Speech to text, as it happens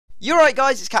You're right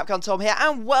guys, it's Capcom Tom here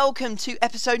and welcome to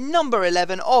episode number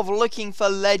 11 of Looking for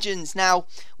Legends. Now,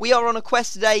 we are on a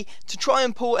quest today to try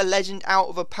and pull a legend out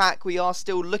of a pack. We are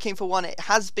still looking for one. It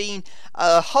has been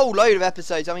a whole load of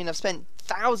episodes. I mean, I've spent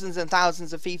thousands and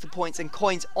thousands of FIFA points and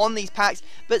coins on these packs,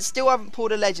 but still haven't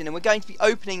pulled a legend, and we're going to be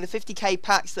opening the 50k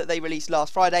packs that they released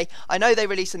last Friday. I know they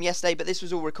released them yesterday, but this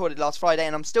was all recorded last Friday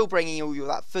and I'm still bringing you all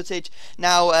that footage.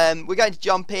 Now we're going to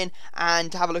jump in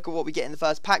and have a look at what we get in the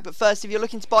first pack, but first, if you're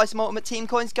looking to buy some Ultimate Team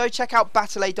coins, go check out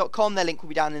battle8.com. their link will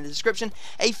be down in the description.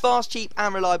 A fast, cheap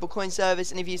and reliable coin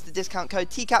service, and if you use the discount code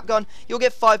TCAPGUN, you'll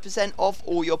get 5% off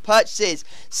all your purchases.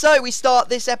 So we start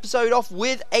this episode off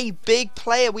with a big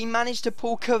player. We managed to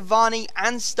pull Cavani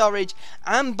and Sturridge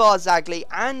and Barzagli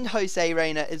and Jose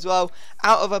Reina as well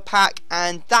out of a pack,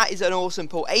 and that is an awesome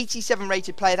pull. 87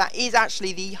 rated player. That is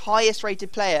actually the highest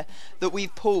rated player that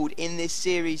we've pulled in this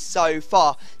series so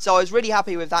far, so I was really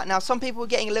happy with that. Now, some people were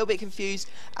getting a little bit confused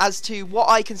as to what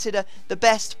I consider the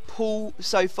best pull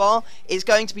so far. Is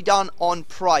going to be done on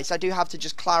price. I do have to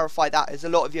just clarify that, as a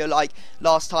lot of you are like,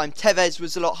 last time Tevez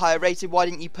was a lot higher rated, why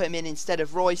didn't you put him in instead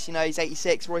of Royce? You know, he's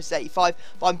 86, Royce is 85,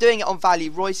 but I'm doing it on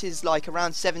value. Royce is like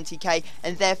around 70k,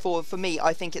 and therefore for me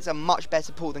I think it's a much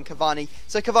better pull than Cavani.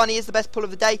 So Cavani is the best pull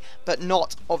of the day, but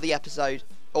not of the episode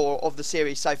or of the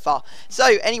series so far. So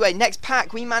anyway, next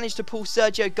pack we managed to pull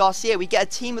Sergio Garcia. We get a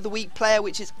team of the week player,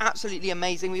 which is absolutely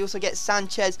amazing. We also get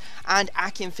Sanchez and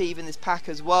Akinfeev in this pack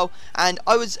as well, and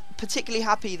I was particularly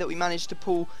happy that we managed to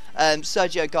pull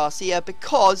Sergio Garcia,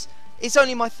 because it's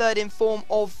only my third inform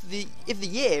of the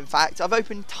year. In fact, I've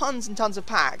opened tons and tons of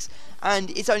packs, and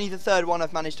it's only the third one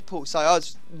I've managed to pull, so I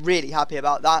was really happy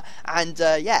about that. And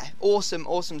yeah, awesome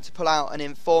to pull out an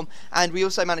inform. And we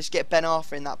also managed to get Ben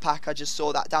Arthur in that pack. I just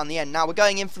saw that down the end. Now we're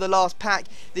going in for the last pack.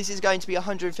 This is going to be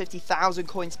 150,000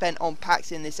 coins spent on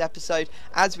packs in this episode,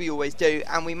 as we always do,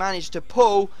 and we managed to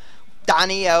pull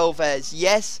Dani Alves.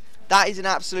 Yes, that is an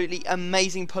absolutely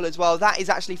amazing pull as well. That is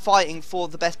actually fighting for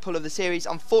the best pull of the series.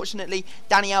 Unfortunately,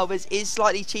 Dani Alves is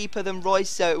slightly cheaper than Royce,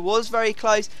 so it was very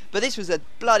close, but this was a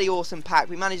bloody awesome pack.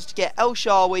 We managed to get El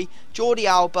Shaarawy, Jordi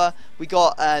Alba, we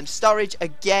got Sturridge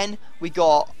again, we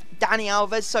got Dani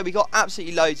Alves, so we got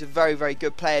absolutely loads of very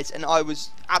good players, and I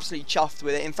was absolutely chuffed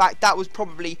with it. In fact, that was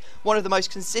probably one of the most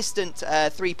consistent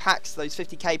 3 packs, those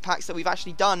 50k packs, that we've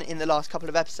actually done in the last couple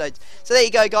of episodes. So there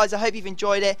you go guys, I hope you've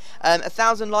enjoyed it.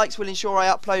 1,000 likes will ensure I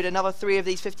upload another 3 of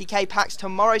these 50k packs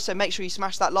tomorrow, so make sure you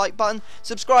smash that like button,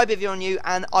 subscribe if you're new,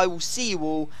 and I will see you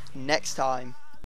all next time.